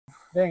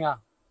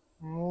Venga.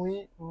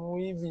 Muy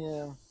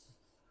bien.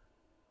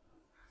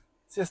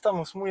 Sí,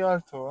 estamos muy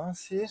alto, ¿eh?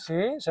 Sí.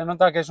 Sí, se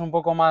nota que es un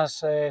poco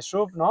más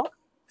sub, ¿no?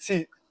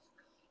 Sí.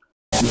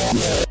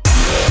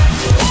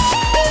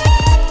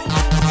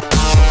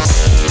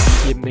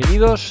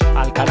 Bienvenidos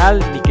al canal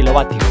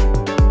MiKilovatio.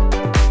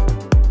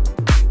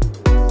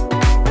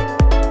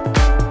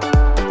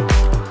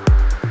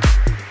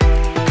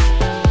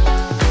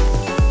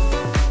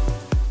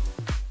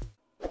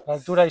 La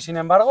altura y sin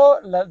embargo,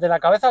 de la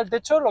cabeza al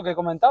techo, lo que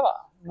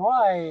comentaba, no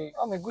hay...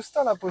 Ah, me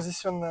gusta la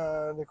posición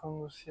de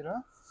conducir,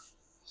 ¿eh?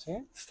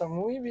 ¿Sí? Está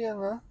muy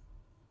bien, ¿eh?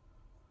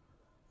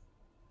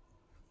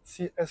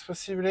 Sí, es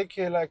posible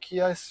que la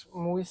Kia es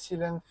muy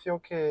silencio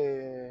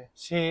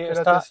Sí, que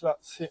la Tesla.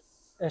 Sí.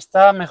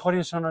 está mejor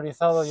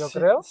insonorizado, yo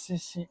creo.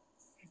 Sí,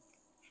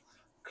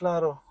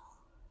 claro.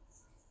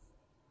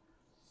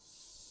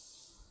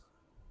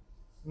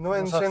 No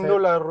Vamos a enciendo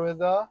hacer... la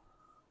rueda.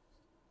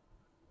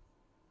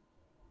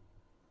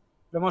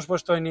 Lo hemos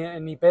puesto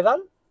en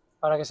i-pedal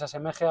para que se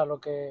asemeje a lo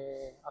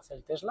que hace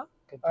el Tesla.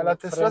 Que A tú la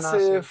Tesla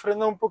frenas se y...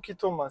 frena un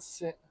poquito más,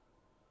 sí.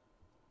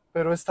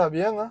 Pero está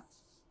bien, ¿eh?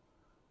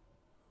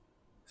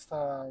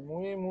 Está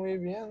muy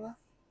bien, ¿eh?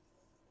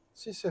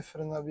 Sí, se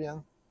frena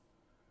bien.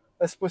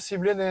 Es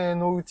posible de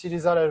no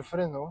utilizar el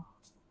freno.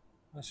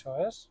 Eso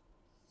es.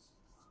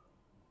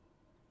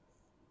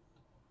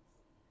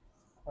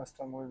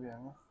 Está muy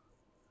bien, ¿eh?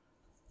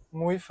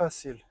 Muy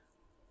fácil.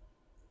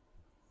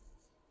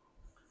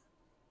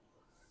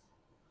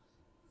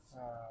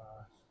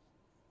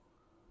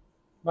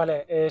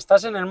 Vale,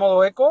 estás en el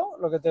modo eco,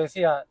 lo que te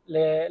decía,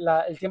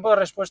 el tiempo de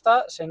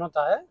respuesta se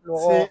nota, ¿eh?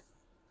 Sí.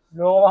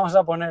 Luego vamos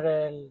a poner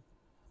el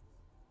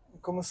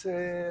 ¿Cómo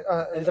se...?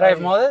 drive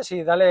Ahí. mode,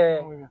 sí,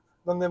 dale Muy bien.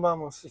 ¿Dónde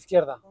vamos?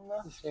 izquierda.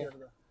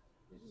 Izquierda.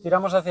 Sí.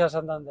 Tiramos hacia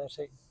Santander,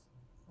 sí.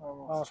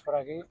 Vamos. Vamos por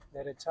aquí,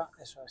 derecha,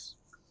 eso es.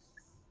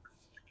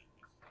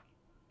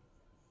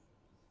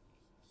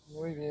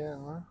 Muy bien,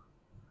 ¿eh?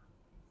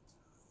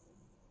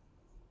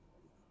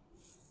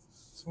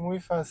 Es muy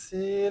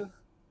fácil.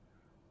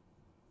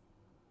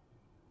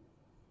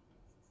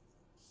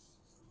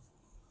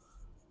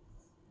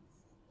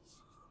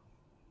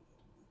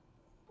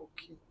 Un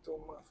poquito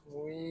más.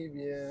 Muy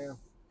bien.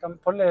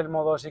 Ponle el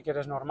modo si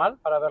quieres normal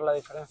para ver la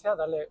diferencia.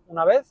 Dale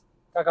una vez,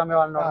 que ha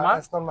cambiado al normal.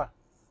 Es normal.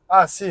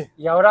 Ah, sí.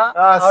 Y ahora,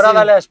 Sí.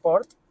 dale a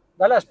Sport.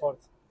 Dale a Sport.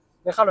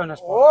 Déjalo en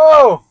Sport.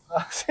 ¡Wow!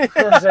 Sí.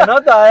 Se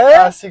nota, ¿eh?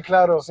 Ah, sí,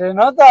 claro. Se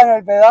nota en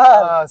el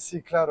pedal. Ah,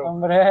 sí, claro.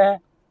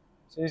 Hombre.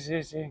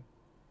 Sí.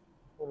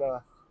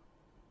 Hola.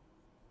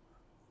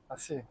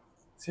 Así.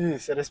 Sí,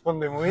 se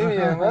responde muy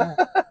bien, ¿eh?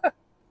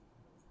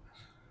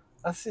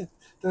 Así.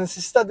 Te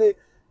necesitas de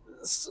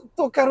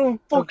tocar un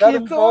poquito. Tocar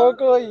un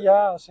poco y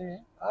ya, sí.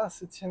 Ah,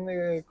 se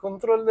tiene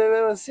control de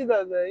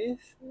velocidad ahí,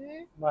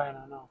 sí.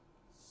 Bueno, no.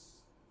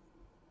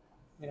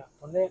 Mira,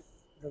 ponle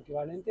lo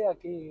equivalente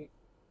aquí.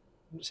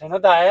 Se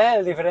nota, ¿eh?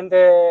 El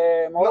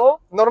diferente modo.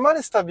 No, normal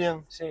está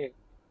bien. Sí,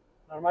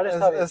 normal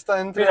está bien.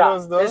 Está entre Mira,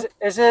 los dos.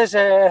 Ese es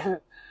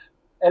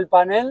el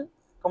panel,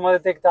 como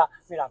detecta.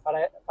 Mira,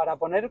 para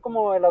poner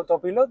como el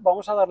autopilot,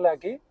 vamos a darle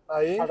aquí,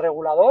 Ahí. al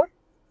regulador.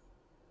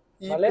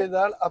 Y ¿vale?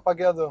 pedal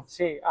apagado.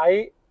 Sí,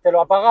 ahí te lo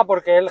apaga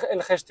porque él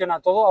gestiona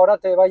todo. Ahora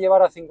te va a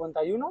llevar a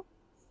 51,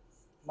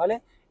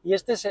 ¿vale? Y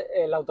este es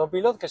el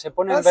autopilot que se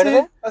pone en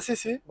verde.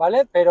 Sí.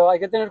 ¿Vale? Pero hay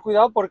que tener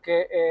cuidado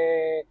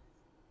porque...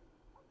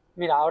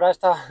 mira, ahora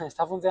está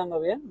funcionando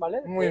bien,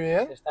 ¿vale? Muy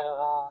bien.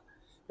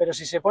 Pero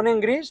si se pone en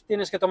gris,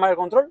 tienes que tomar el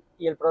control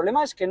y el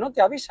problema es que no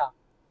te avisa.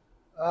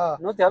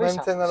 No te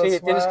avisa. Sí,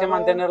 tienes que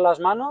mantener las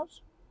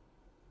manos.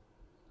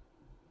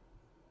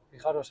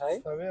 Fijaros ahí.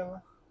 Está bien,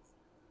 ¿no?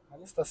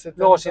 ¿Vale? Está 70.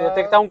 Luego, si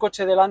detecta un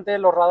coche delante,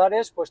 los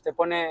radares, pues te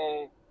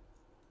pone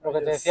lo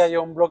que te decía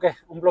yo, un bloque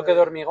de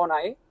hormigón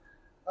ahí.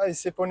 Ah, y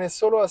se pone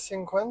solo a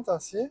 50,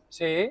 ¿sí?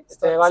 Sí,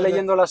 te va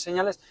leyendo las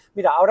señales.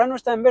 Mira, ahora no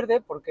está en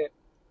verde porque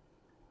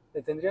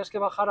te tendrías que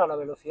bajar a la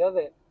velocidad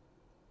de...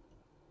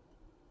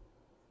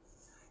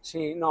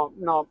 Sí, no,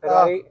 pero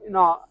ahí...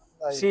 No,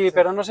 ahí, sí,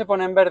 pero no se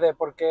pone en verde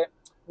porque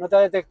no te ha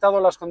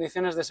detectado las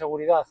condiciones de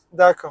seguridad.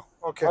 De acuerdo,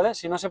 ok. ¿Vale?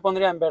 Si no, se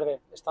pondría en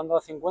verde, estando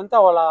a 50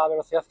 o a la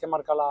velocidad que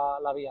marca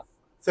la vía.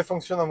 Se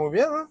funciona muy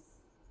bien, ¿no?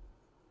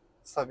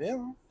 Está bien,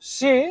 ¿no?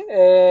 Sí,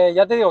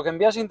 ya te digo que en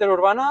vías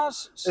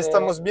interurbanas...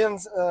 Estamos bien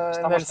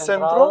en el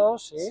centro.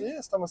 Sí,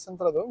 estamos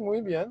centrados,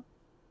 muy bien.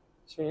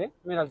 Sí,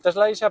 mira, el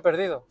Tesla ahí se ha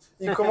perdido.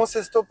 ¿Y cómo se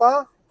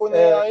estopa?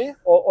 Pone ahí.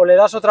 O le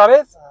das otra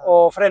vez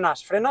o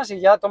frenas y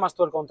ya tomas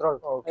tú el control.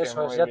 Okay,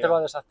 eso es, ya te lo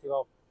ha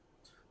desactivado.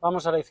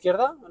 Vamos a la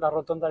izquierda, la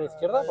rotonda a la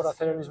izquierda, por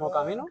hacer el mismo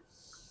camino.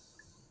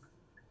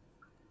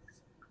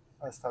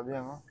 Ah, está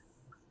bien, ¿no?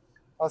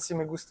 Así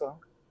me gusta.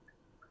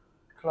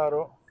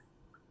 Claro.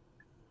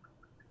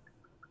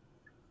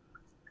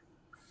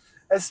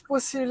 Es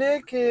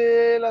posible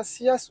que la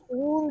silla es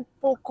un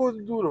poco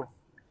duro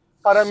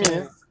para mí.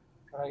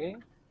 Por aquí.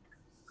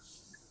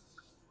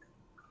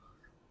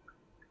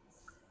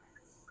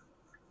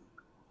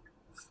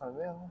 Está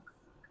bien, ¿no?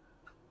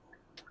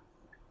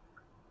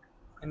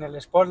 En el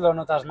Sport lo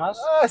notas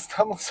más. Ah,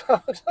 estamos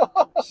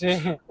ahora.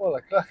 Sí.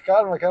 Hola,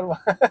 calma,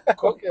 calma.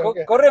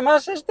 Okay. Corre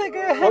más este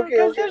que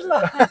el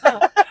Tesla.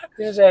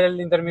 Tienes el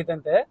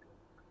intermitente, ¿eh?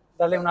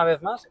 Dale una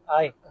vez más.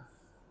 Ahí.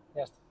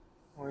 Ya está.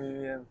 Muy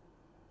bien.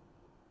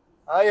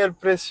 Ay, el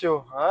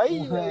precio.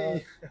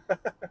 Ay.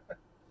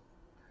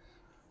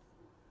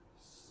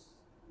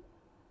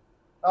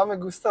 Ah, me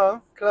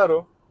gusta,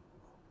 claro.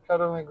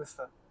 Claro, me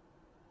gusta.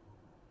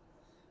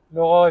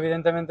 Luego,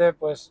 evidentemente,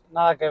 pues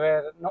nada que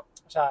ver. No,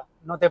 o sea,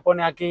 no te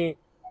pone aquí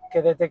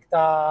que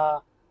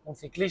detecta un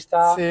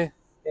ciclista. Sí.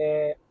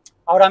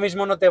 Ahora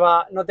mismo no te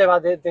va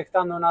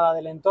detectando nada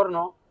del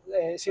entorno.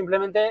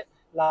 Simplemente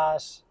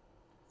las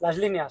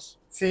líneas.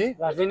 Sí.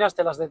 Las líneas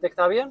te las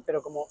detecta bien,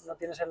 pero como no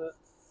tienes el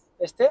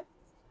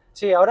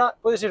sí, ahora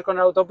puedes ir con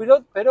el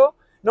autopilot, pero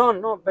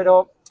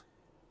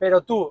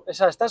pero tú, o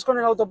sea, estás con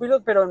el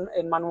autopilot, pero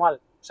en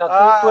manual. O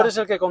sea, tú eres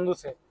el que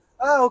conduce.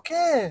 Ah, ok.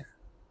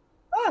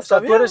 Ah, o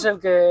sea, tú eres el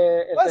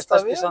que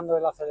estás bien. pisando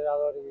el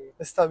acelerador.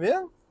 Está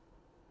bien.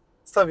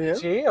 Está bien.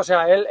 Sí, o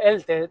sea,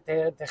 él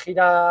te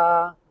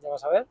gira, ya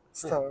vas a ver.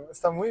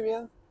 Está muy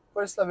bien.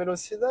 ¿Cuál es la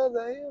velocidad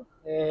de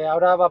ahí?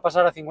 Ahora va a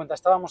pasar a 50,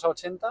 estábamos a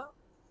 80.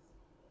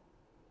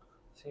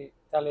 Sí,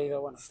 te ha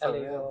leído, bueno, te ha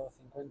leído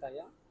 50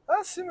 ya.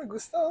 Ah, sí, me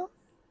gusta.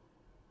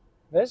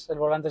 ¿Ves? El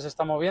volante se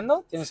está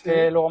moviendo, tienes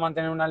que luego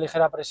mantener una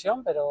ligera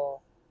presión,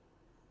 pero...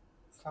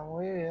 Está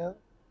muy bien.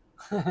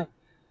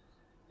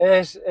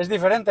 Es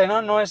diferente,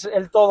 ¿no? No es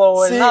el todo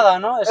o el nada,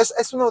 ¿no?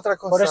 Es una otra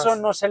cosa. Por eso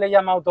no se le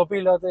llama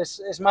autopilot,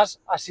 es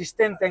más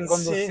asistente en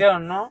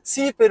conducción, ¿no?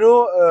 Sí,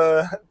 pero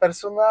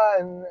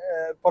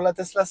por la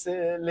Tesla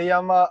se le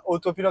llama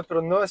autopilot,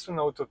 pero no es un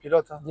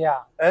autopilot.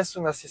 Ya. Es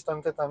un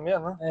asistente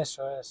también, ¿no?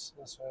 Eso es.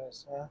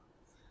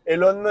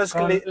 Elon Musk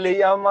le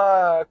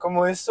llama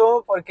como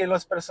eso porque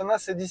las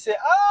personas se dicen,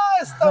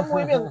 está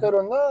muy bien,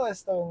 pero no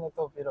está un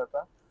autopilot.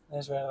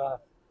 Es verdad.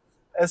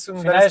 Es un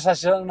 ¿Al final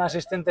son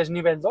asistentes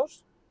nivel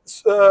 2?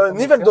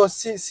 Nivel 2,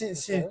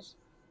 sí.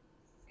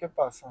 ¿Qué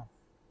pasa?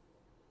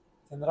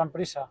 ¿Tendrán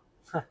prisa?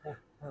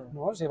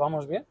 No, si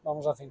vamos bien,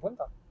 vamos a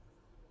 50.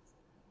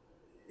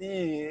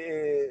 Y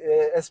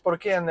es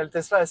porque en el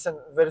Tesla es en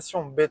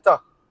versión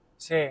beta.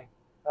 Sí.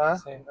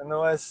 Sí.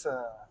 No es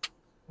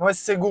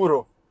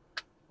seguro.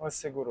 No es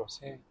seguro.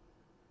 Sí.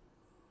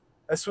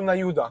 Es una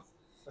ayuda.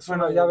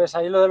 Ya ves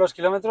ahí lo de los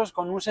kilómetros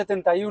con un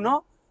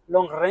 71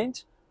 long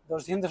range,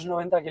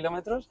 290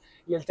 kilómetros,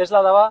 y el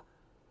Tesla daba,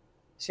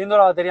 siendo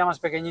la batería más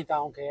pequeñita,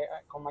 aunque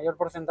con mayor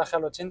porcentaje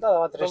al 80,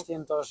 daba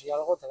 300 y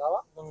algo te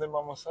daba. ¿Dónde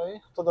vamos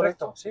ahí? ¿Todo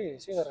recto? Sí,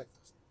 sigue recto.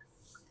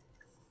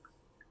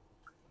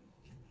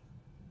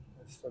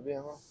 Está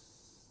bien, ¿no?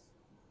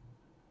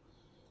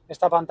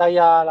 Esta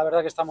pantalla, la verdad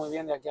que está muy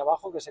bien de aquí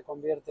abajo, que se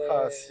convierte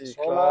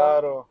sola,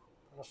 claro.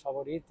 Los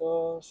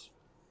favoritos,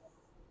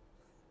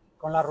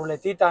 con la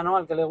ruletita, ¿no?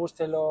 Al que le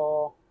guste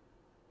lo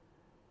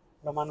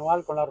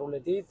manual, con la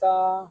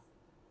ruletita.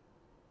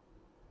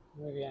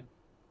 Muy bien.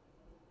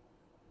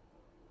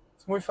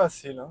 Es muy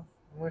fácil, ¿no?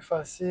 Muy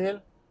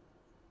fácil.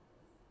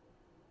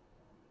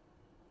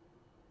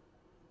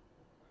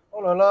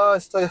 Oh, la,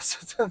 estoy a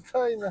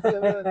 70 y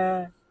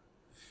nada.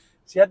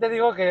 Si ya te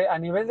digo que a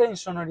nivel de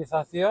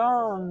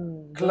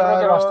insonorización, creo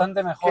que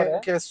bastante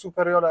mejor, que es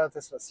superior a la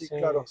Tesla, sí,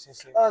 claro. Sí.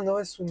 No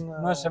es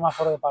No es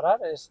semáforo de parar,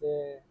 no es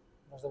de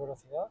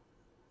velocidad.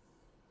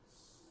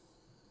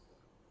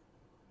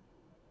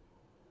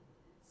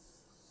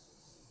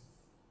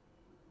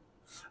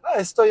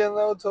 Estoy en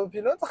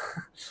autopiloto.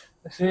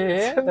 Sí,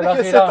 te lo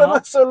has girado,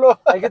 ¿no? Solo.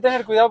 Hay que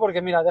tener cuidado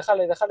porque, mira,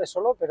 déjale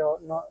solo, pero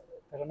no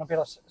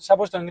pierdas. Se ha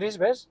puesto en gris,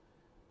 ¿ves?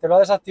 Te lo ha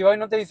desactivado y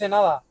no te dice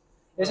nada.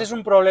 Ese es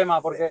un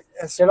problema, porque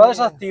te lo ha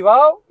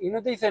desactivado y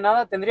no te dice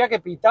nada. Tendría que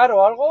pitar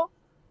o algo.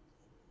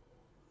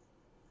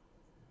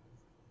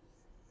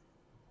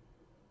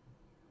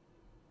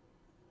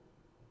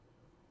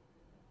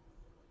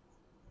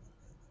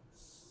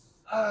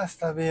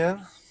 Está bien.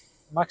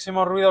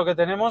 Máximo ruido que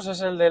tenemos es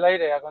el del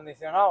aire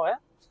acondicionado, ¿eh?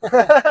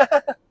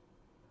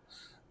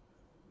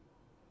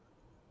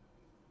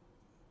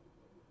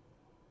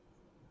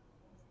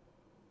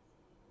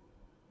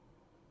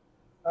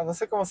 No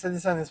sé cómo se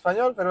dice en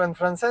español, pero en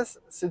francés,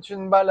 c'est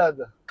une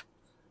balade.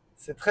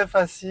 C'est très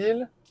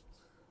facile.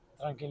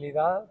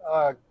 Tranquilidad.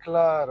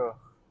 Claro.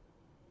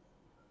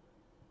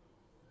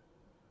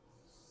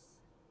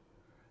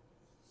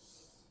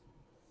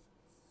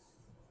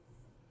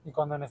 Y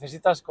cuando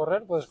necesitas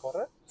correr, puedes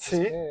correr.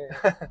 Sí.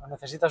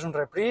 Necesitas un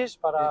reprise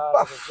para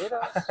lo que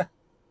quieras.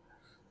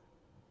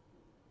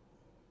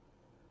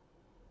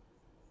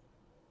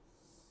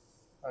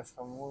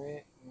 Está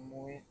muy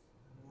bien.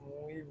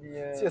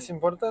 Sí, es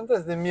importante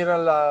es de mirar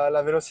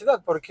la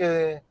velocidad,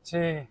 porque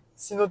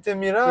si no te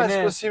mira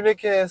es posible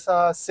que es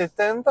a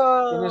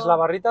 70... Tienes la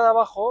barrita de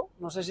abajo,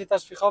 no sé si te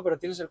has fijado, pero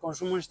tienes el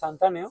consumo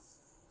instantáneo.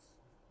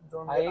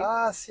 Ahí,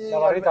 sí, la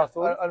barrita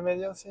azul. Al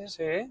medio, sí.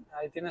 Sí,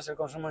 ahí tienes el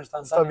consumo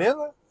instantáneo. ¿Está bien?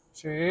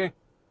 Sí.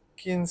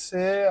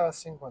 15 a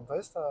 50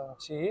 está.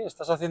 Sí,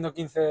 estás haciendo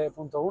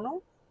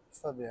 15.1.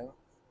 Está bien.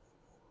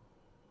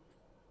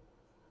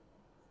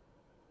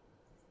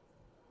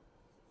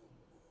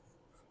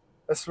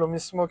 Es lo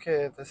mismo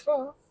que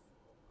Tesla,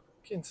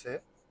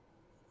 15.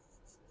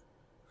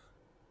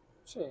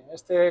 Sí,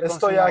 este Estoy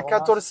consume a algo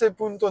más.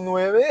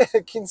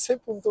 14.9,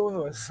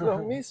 15.1, es lo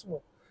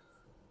mismo.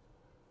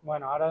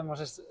 Bueno, ahora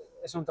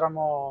es un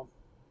tramo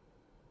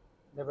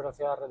de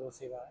velocidad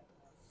reducida. ¿Eh?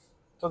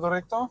 ¿Todo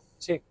recto?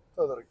 Sí.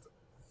 Todo recto.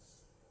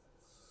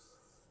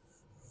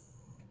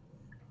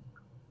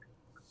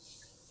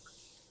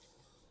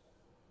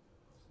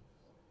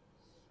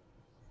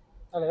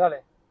 Dale,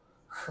 dale.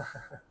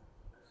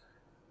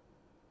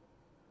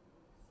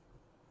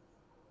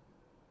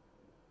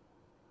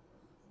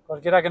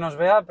 Cualquiera que nos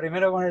vea,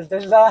 primero con el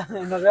Tesla,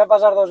 nos vea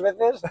pasar 2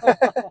 veces.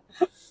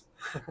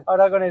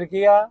 Ahora con el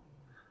KIA.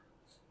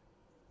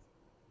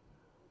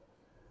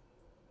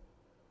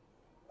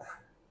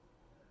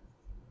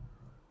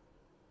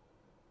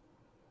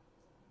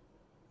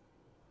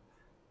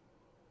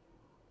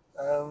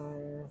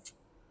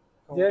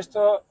 Yo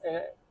esto,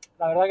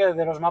 la verdad que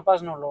de los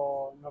mapas no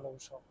lo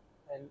uso.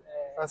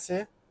 ¿Ah,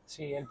 sí?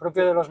 Sí, el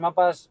propio de los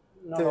mapas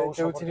no lo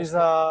uso. ¿Te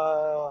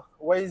utiliza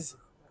Waze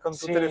con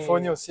tu sí,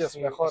 teléfono? Sí, es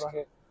sí, mejor.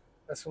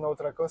 Es una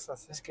otra cosa,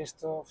 sí. Es que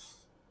esto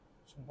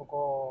es un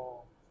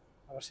poco...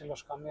 A ver si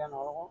los cambian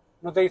o algo.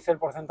 No te dice el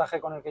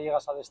porcentaje con el que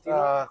llegas a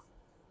destino.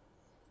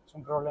 Es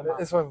un problema.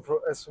 Es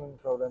un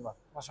problema.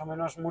 Más o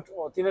menos,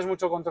 o tienes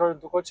mucho control en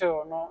tu coche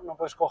o no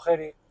puedes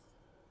coger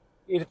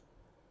y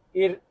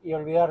ir y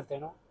olvidarte,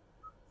 ¿no?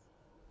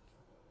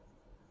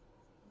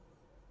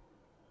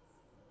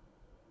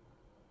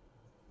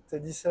 Te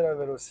dice la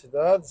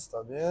velocidad,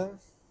 está bien.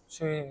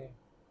 Sí.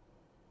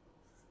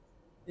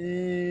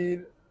 Y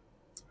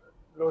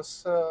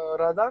los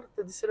radar,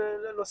 ¿te dice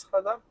los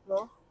radar?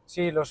 ¿No?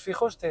 Sí, los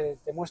fijos te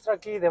muestra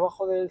aquí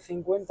debajo del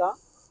 50,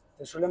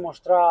 te suele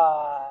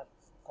mostrar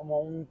como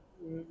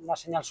una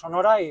señal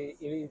sonora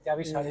y te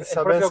avisa. Y El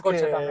sabes propio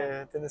coche que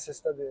también. te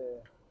necesita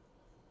de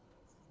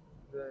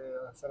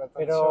hacer atención.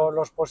 Pero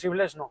los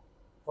posibles no.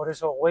 Por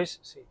eso Waze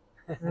sí.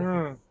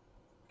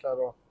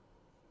 Claro.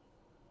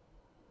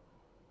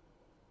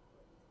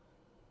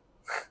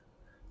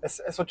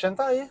 ¿Es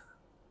 80 ahí?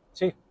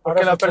 Sí.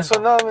 Porque la 80.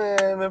 persona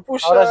me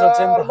push ahora es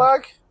 80. Al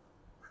back.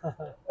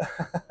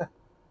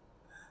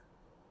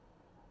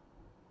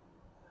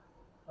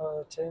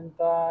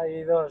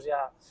 $82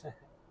 ya.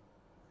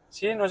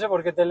 Sí, no sé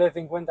por qué te lee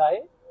 50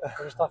 ahí,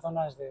 pero esta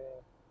zona es de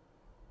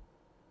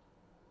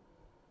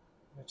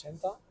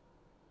 80.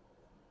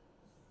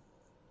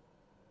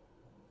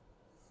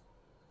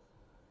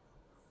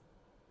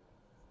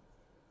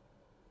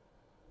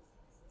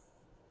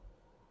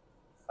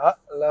 Ah,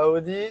 la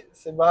Audi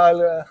se va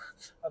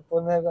a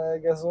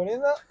poner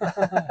gasolina.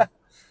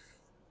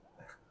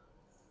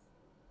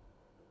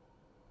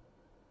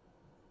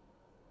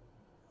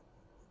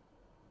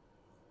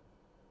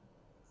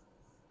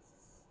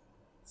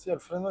 Sí, el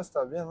freno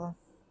está bien, ¿no?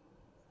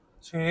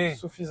 Sí.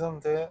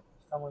 Suficiente.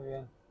 Está muy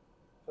bien.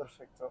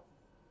 Perfecto.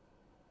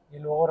 Y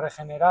luego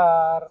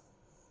regenera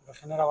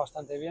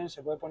bastante bien.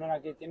 Se puede poner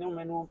aquí, tiene un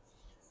menú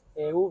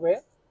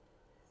EV,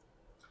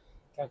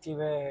 que aquí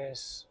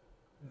ves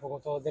un poco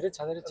todo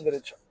derecha.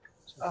 Derecha.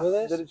 Si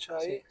puedes, derecha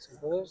ahí. Sí, si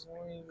puedes.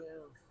 Muy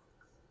bien.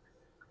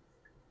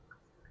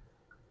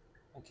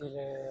 Aquí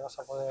le vas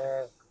a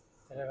poder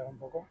acelerar un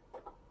poco.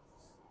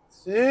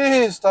 Sí,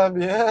 está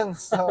bien,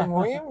 está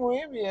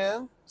muy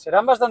bien.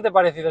 Serán bastante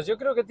parecidos. Yo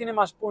creo que tiene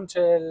más punch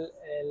el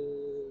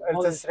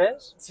Model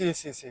 3. Sí,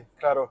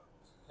 claro.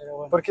 Pero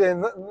bueno. Porque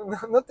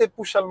no te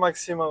push al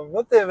máximo,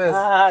 no te ves.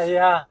 Ah,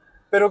 ya.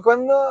 Pero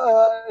cuando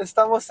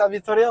estamos a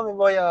Vitoria me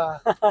voy a...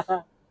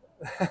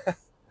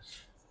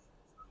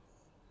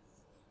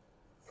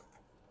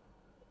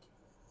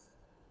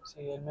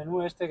 Sí, el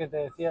menú este que te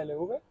decía, el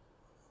EV,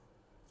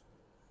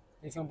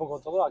 dice un poco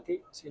todo.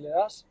 Aquí, si le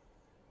das,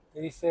 te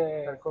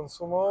dice... El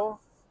consumo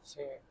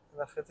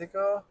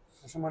energético.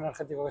 Consumo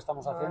energético que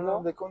estamos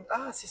haciendo.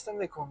 Sistema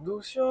de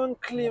conducción,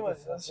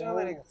 climatización,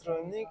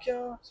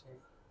 electrónica. Sí.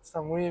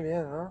 Está muy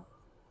bien, ¿no?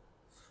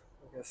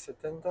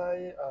 70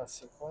 y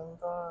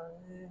 50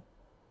 y...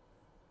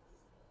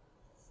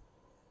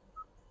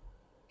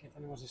 Aquí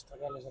tenemos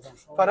historiales de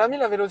consumo. Para mí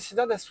la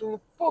velocidad es un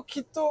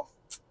poquito...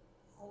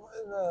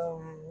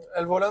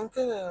 el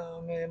volante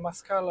me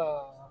masca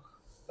la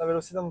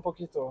velocidad un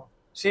poquito.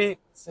 Sí,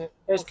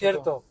 es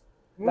cierto.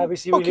 La Un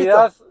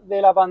visibilidad poquito.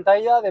 de la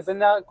pantalla,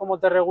 depende de cómo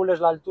te regules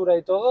la altura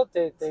y todo,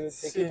 te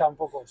quita un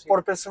poco. Sí.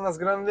 Por personas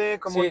grandes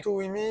como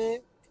tú y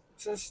mí,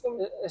 eso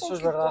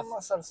es verdad.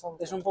 Más al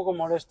centro. Es un poco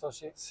molesto,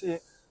 sí. Sí.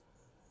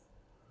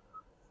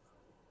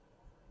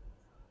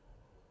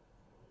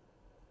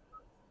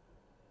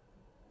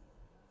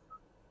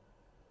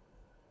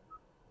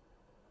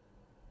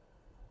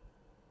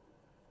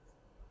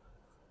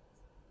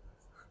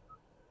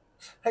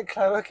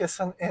 Claro que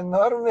son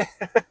enormes.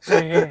 Sí,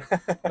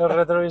 los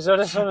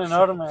retrovisores son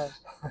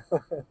enormes.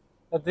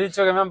 Ya te he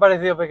dicho que me han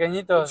parecido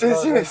pequeñitos. Sí,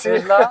 los del sí,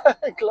 Tesla.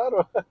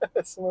 Claro,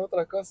 es una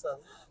otra cosa.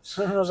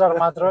 Son unos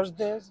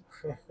armatrostes.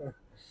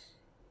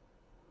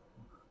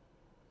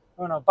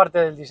 Bueno, parte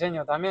del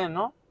diseño también,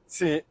 ¿no?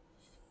 Sí.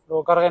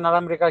 Luego carga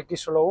inalámbrica aquí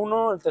solo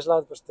uno, el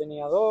Tesla pues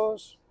tenía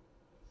 2.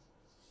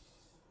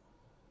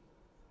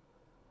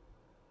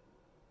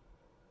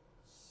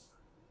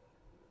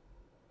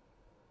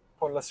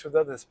 por la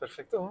ciudad es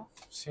perfecto, ¿no?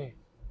 Sí.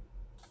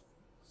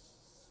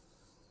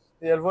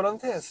 Y el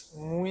volante es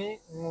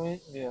muy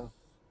bien.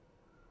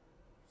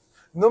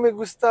 No me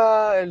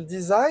gusta el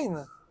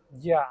design,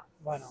 Ya,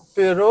 bueno.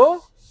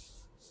 pero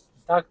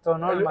Tacto,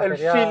 ¿no? el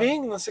material.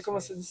 feeling, no sé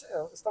cómo Sí. se dice,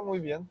 está muy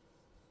bien.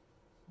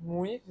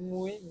 Muy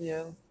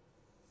bien.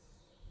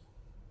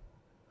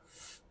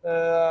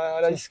 A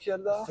la Sí,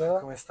 izquierda, izquierda.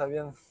 como está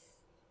bien.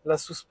 La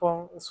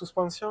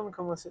suspensión,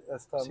 ¿cómo se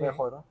está Sí.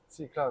 mejor, ¿no?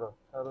 Sí, claro,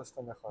 está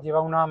mejor.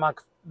 Lleva una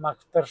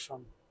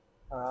MacPherson.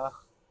 Ah,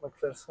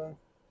 McPherson.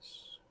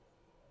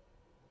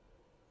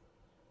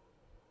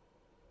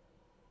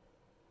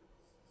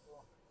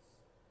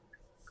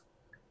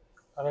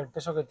 Para el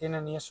peso que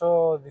tienen y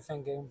eso,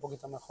 dicen que un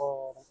poquito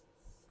mejor, un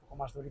poco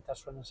más duritas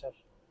suelen ser.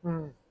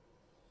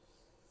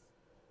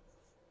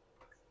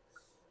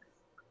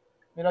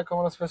 Mira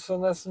cómo las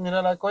personas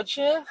miran el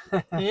coche.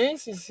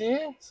 Sí,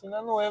 es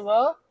una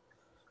nueva.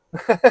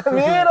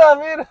 Mira.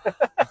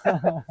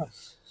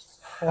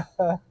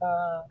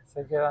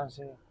 Se quedan,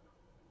 sí.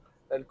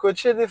 El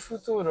coche de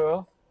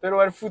futuro.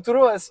 Pero el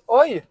futuro es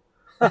hoy.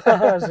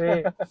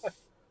 Sí,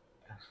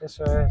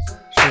 eso es.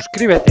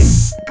 Suscríbete,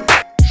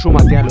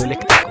 súmate a lo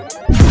eléctrico.